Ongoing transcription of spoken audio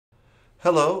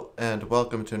Hello and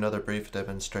welcome to another brief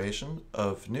demonstration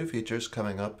of new features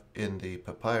coming up in the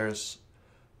Papyrus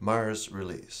Mars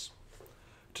release.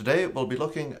 Today we'll be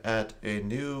looking at a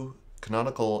new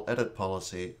canonical edit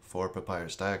policy for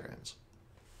Papyrus diagrams.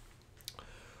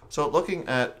 So looking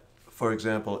at, for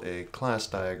example, a class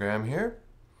diagram here,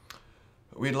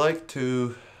 we'd like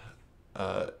to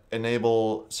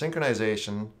enable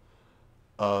synchronization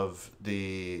of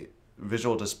the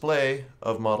visual display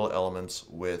of model elements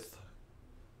with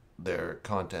their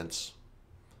contents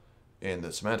in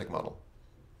the semantic model.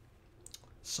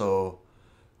 So,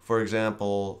 for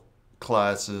example,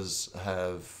 classes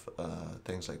have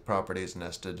things like properties,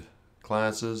 nested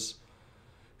classes.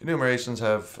 Enumerations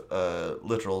have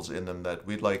literals in them that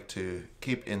we'd like to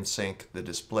keep in sync the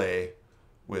display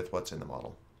with what's in the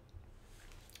model.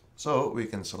 So we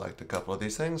can select a couple of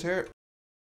these things here,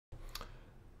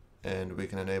 and we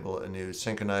can enable a new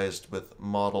synchronized with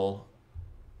model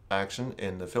action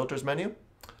in the filters menu,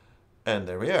 and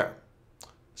there we are.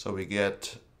 So we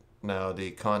get now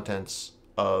the contents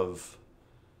of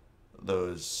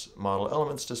those model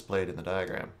elements displayed in the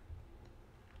diagram.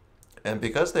 And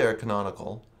because they are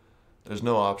canonical, there's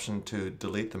no option to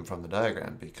delete them from the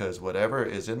diagram, because whatever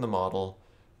is in the model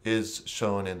is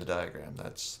shown in the diagram.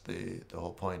 That's the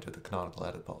whole point of the canonical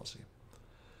edit policy.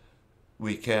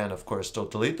 We can, of course, still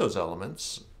delete those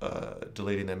elements.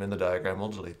 Deleting them in the diagram will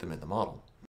delete them in the model.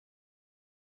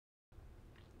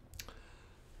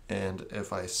 And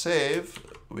if I save,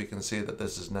 we can see that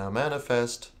this is now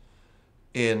manifest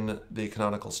in the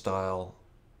canonical style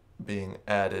being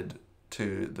added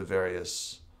to the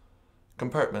various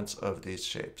compartments of these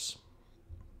shapes.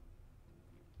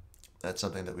 That's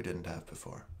something that we didn't have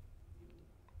before.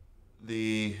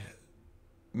 The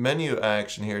menu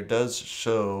action here does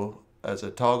show as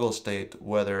a toggle state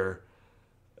whether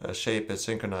a shape is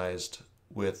synchronized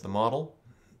with the model,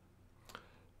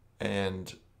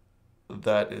 and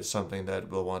that is something that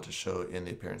we'll want to show in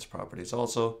the appearance properties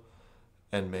also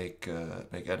and make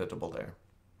editable there.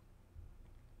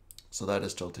 So that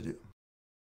is still to do.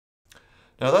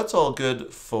 Now that's all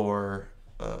good for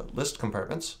list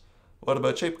compartments. What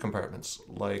about shape compartments,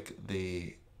 like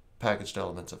the packaged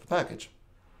elements of a package?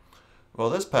 Well,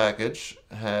 this package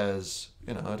has,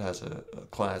 it has a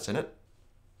class in it.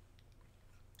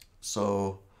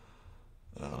 So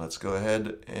let's go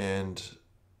ahead and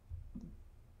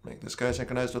make this guy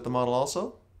synchronized with the model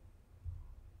also.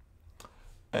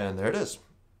 And there it is.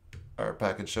 Our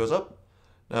package shows up.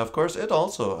 Now, of course, it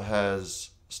also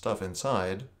has stuff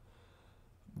inside,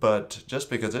 but just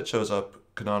because it shows up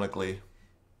canonically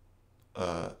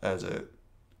as a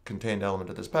contained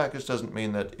element of this package doesn't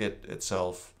mean that it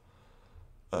itself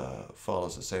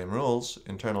follows the same rules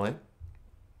internally.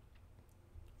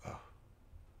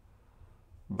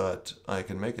 But I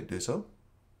can make it do so,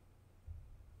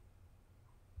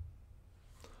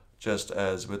 just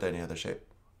as with any other shape.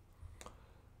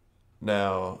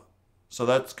 Now, so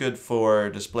that's good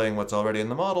for displaying what's already in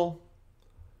the model.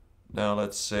 Now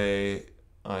let's say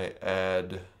I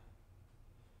add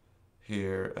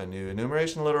here a new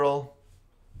enumeration literal.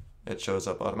 It shows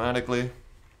up automatically.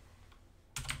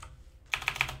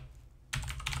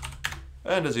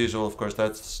 And as usual, of course,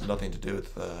 that's nothing to do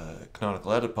with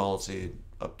canonical edit policy,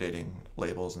 updating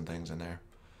labels and things in there.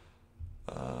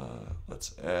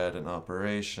 Let's add an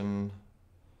operation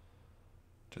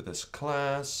to this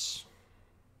class.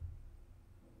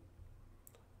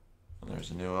 And there's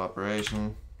a new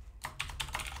operation,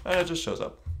 and it just shows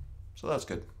up. So that's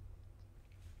good.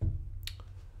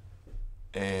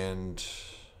 And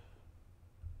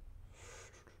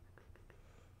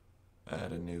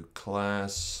add a new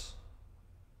class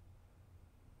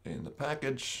in the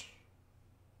package,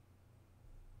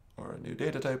 or a new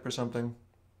data type or something.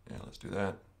 Yeah, let's do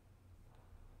that.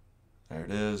 There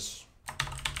it is.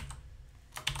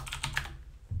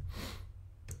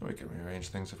 We can rearrange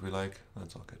things if we like.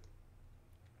 That's all good.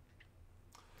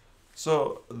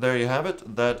 So there you have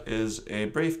it. That is a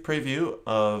brief preview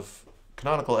of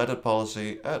canonical edit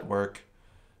policy at work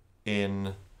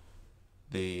in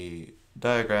the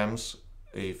diagrams,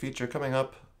 a feature coming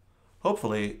up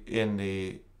hopefully in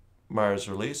the Mars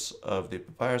release of the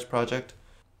Papyrus project.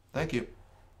 Thank you.